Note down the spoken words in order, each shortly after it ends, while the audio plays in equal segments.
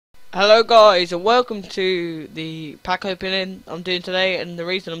Hello guys and welcome to the pack opening I'm doing today, and the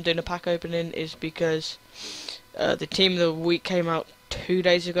reason I'm doing a pack opening is because the team of the week came out 2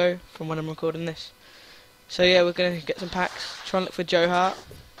 days ago from when I'm recording this. So yeah, we're going to get some packs, try and look for Joe Hart.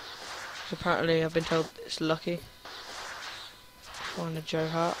 So apparently I've been told it's lucky find a Joe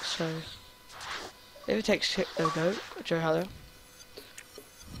Hart, so if it takes there we go, Joe Hart there.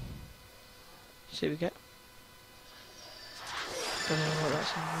 See what we get. Don't know what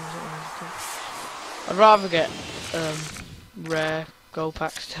that's in. I'd rather get rare gold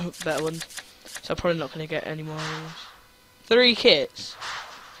packs to better ones, so I'm probably not going to get any more of those. 3 kits?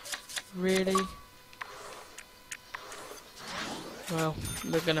 Really? Well,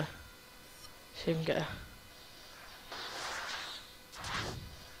 we're gonna see if we can get a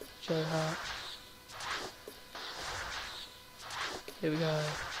Joe Hart. Here we go.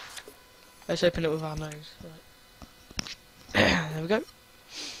 Let's open it with our nose. Right. There we go.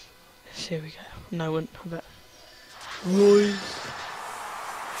 Here we go. No one, I bet. Royce.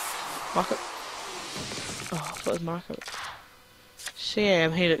 Marco. Oh, I thought it was Marco.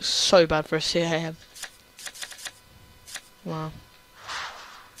 CAM, he looks so bad for a CAM. Wow.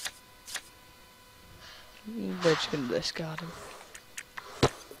 We're just gonna discard him.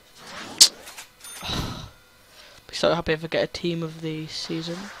 Be so happy if I get a team of the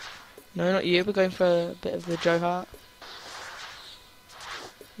season. No, not you. We're going for a bit of the Joe Hart.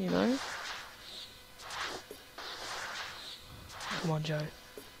 You know? Come on, Joe.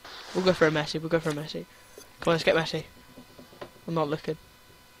 We'll go for a Messi. We'll go for a Messi. Come on, let's get Messi. I'm not looking.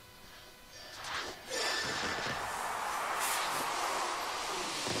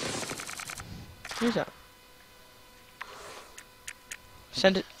 Who's that?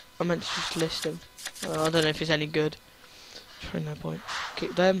 Send it. I meant to just list him. I don't know if he's any good. There's no point.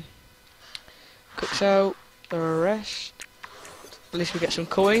 Keep them. Quick sell. The rest. At least we get some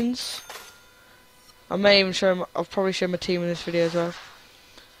coins. I may even show him. I'll probably show my team in this video as well.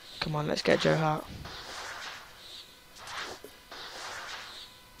 Come on, let's get Joe Hart.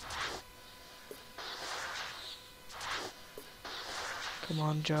 Come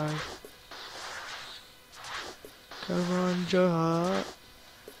on, Joe. Come on, Joe Hart.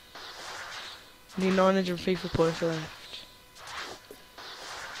 Need 900 FIFA points left.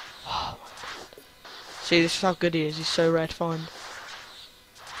 Oh my god. See, this is how good he is. He's so rare to find.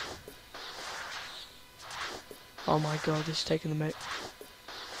 Oh my god, this is taking the mic.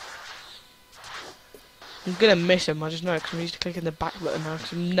 I'm gonna miss him, I just know, because I'm used to clicking the back button now,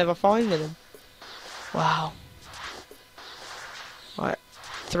 because I'm never finding him. Wow. Right,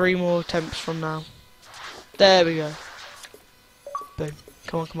 3 more attempts from now. There we go. Boom.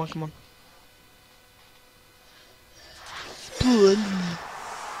 Come on, come on, come on.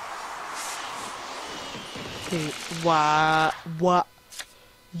 Wow.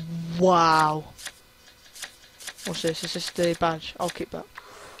 Wow. What's this? Is this the badge? I'll keep that.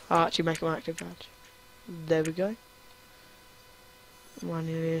 I'll actually make an active badge. There we go.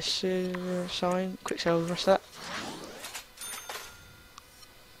 Manually sign. Quick sell the rest of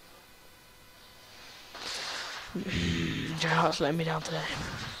that. Joe Hart's letting me down today.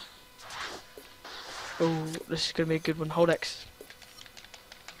 Oh, this is going to be a good one. Hold X.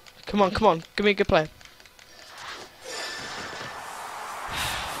 Come on, come on. Give me a good play.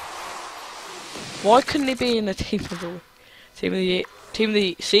 Why couldn't he be in the team of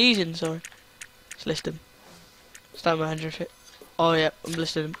the season? Sorry. Let's list him. Start my 100. Oh yeah, I'm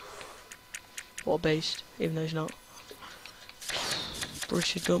listing him. What a beast, even though he's not.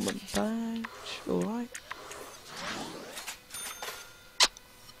 Borussia Dortmund badge. Alright.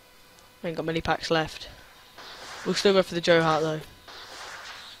 Ain't got many packs left. We'll still go for the Joe Hart though.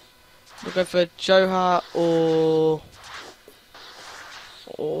 We'll go for Joe Hart or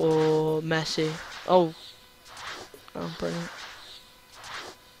Messi. Oh, brilliant.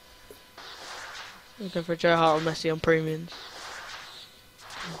 We'll go for Joe Hart or Messi on premiums.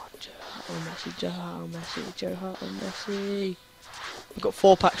 Come on, Joe Hart or Messi, Joe Hart or Messi, Joe Hart or Messi. We've got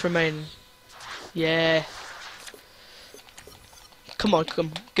 4 packs remaining. Yeah. Come on, come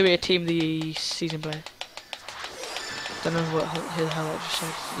on. Give me a team of the season player. Don't know who the hell that just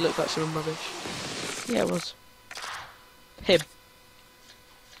said. It looked like some rubbish. Yeah, it was. Him.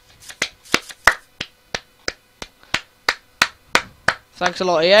 Thanks a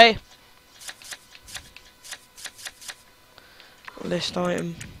lot, EA. List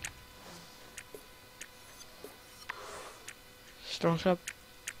item. Strong sub.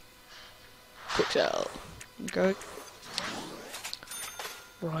 Quick sell. Go.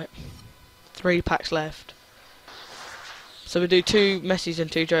 Right. 3 packs left. So we do 2 Messis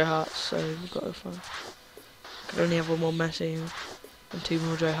and 2 Joe Harts, so we've got to find. Could only have one more Messi. And 2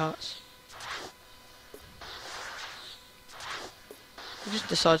 more Joe Harts. He just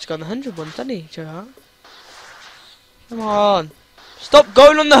decides to go on the 100 ones, doesn't he, Joe Hart? Come on. Stop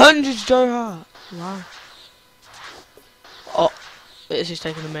going on the 100s, Joe Hart. Wow. Oh, this is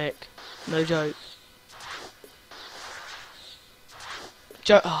taking the mic. No joke.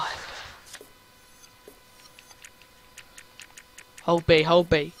 Joe. Oh. Hold B, hold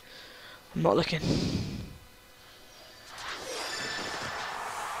B. I'm not looking.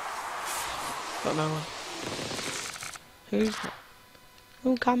 Got no one. Who's that?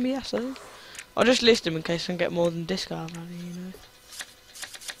 Oh, can be Esso. I'll just list him in case I can get more than discard value, you know.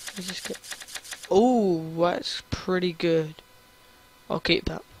 Let's just get. Oh, that's pretty good. I'll keep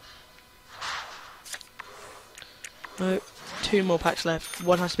that. No, 2 more packs left.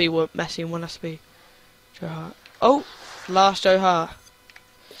 One has to be Messi and one has to be Joe Hart. Oh, last Joe Hart.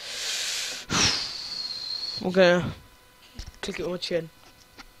 I'm gonna click it on my chin.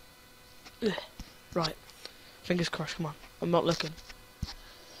 Ugh. Right. Fingers crossed, come on. I'm not looking.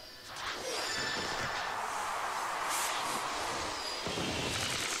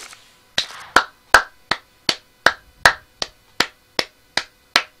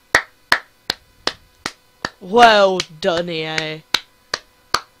 Well done, EA.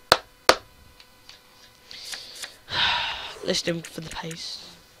 List him for the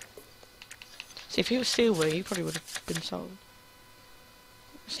pace. See, if he was silver, he probably would have been sold.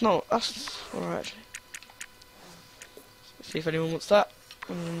 It's not. That's alright, actually. See if anyone wants that.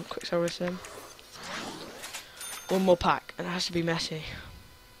 Quick sell with him. 1 more pack, and it has to be Messi.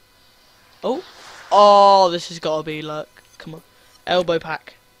 Oh! Oh, this has got to be luck. Come on. Elbow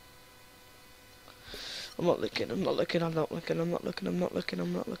pack. I'm not looking, I'm not looking, I'm not looking, I'm not looking, I'm not looking,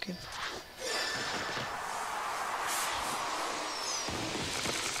 I'm not looking.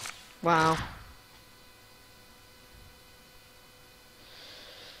 Wow.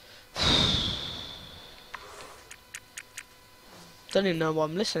 Don't even know why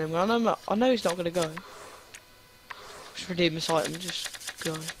I'm listening. I know he's not gonna go. Just redeem this item, just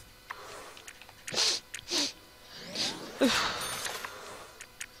go.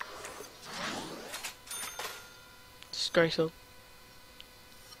 Disgraceful.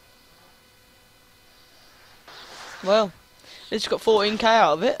 Well, it's got 14k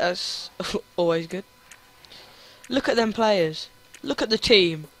out of it. That's always good. Look at them players. Look at the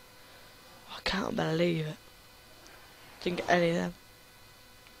team. I can't believe it. Didn't get any of them.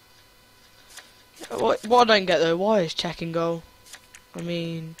 What I don't get though, why is checking goal? I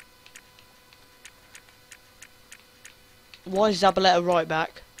mean, why is Zabaleta right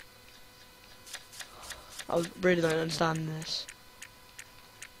back? I really don't understand this.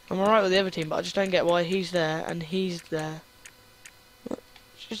 I'm alright with the other team, but I just don't get why he's there and he's there. It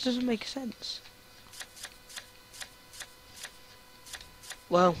just doesn't make sense.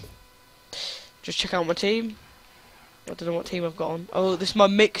 Well, just check out my team. I don't know what team I've got on. Oh, this is my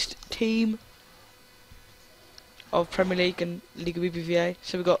mixed team of Premier League and Liga BBVA.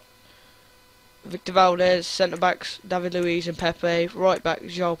 So we've got Victor Valdez, centre backs David Luiz and Pepe, right back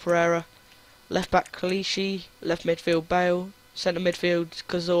João Pereira, left back Clichy, left midfield Bale, centre midfield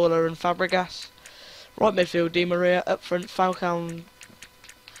Cazorla and Fabregas, right midfield Di Maria, up front Falcao and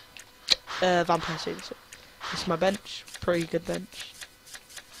Van Persie. This is my bench, pretty good bench.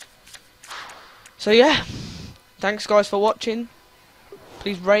 So yeah, thanks guys for watching.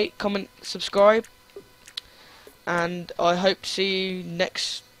 Please rate, comment, subscribe, and I hope to see you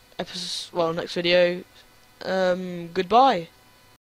next episode, well, next video. Goodbye.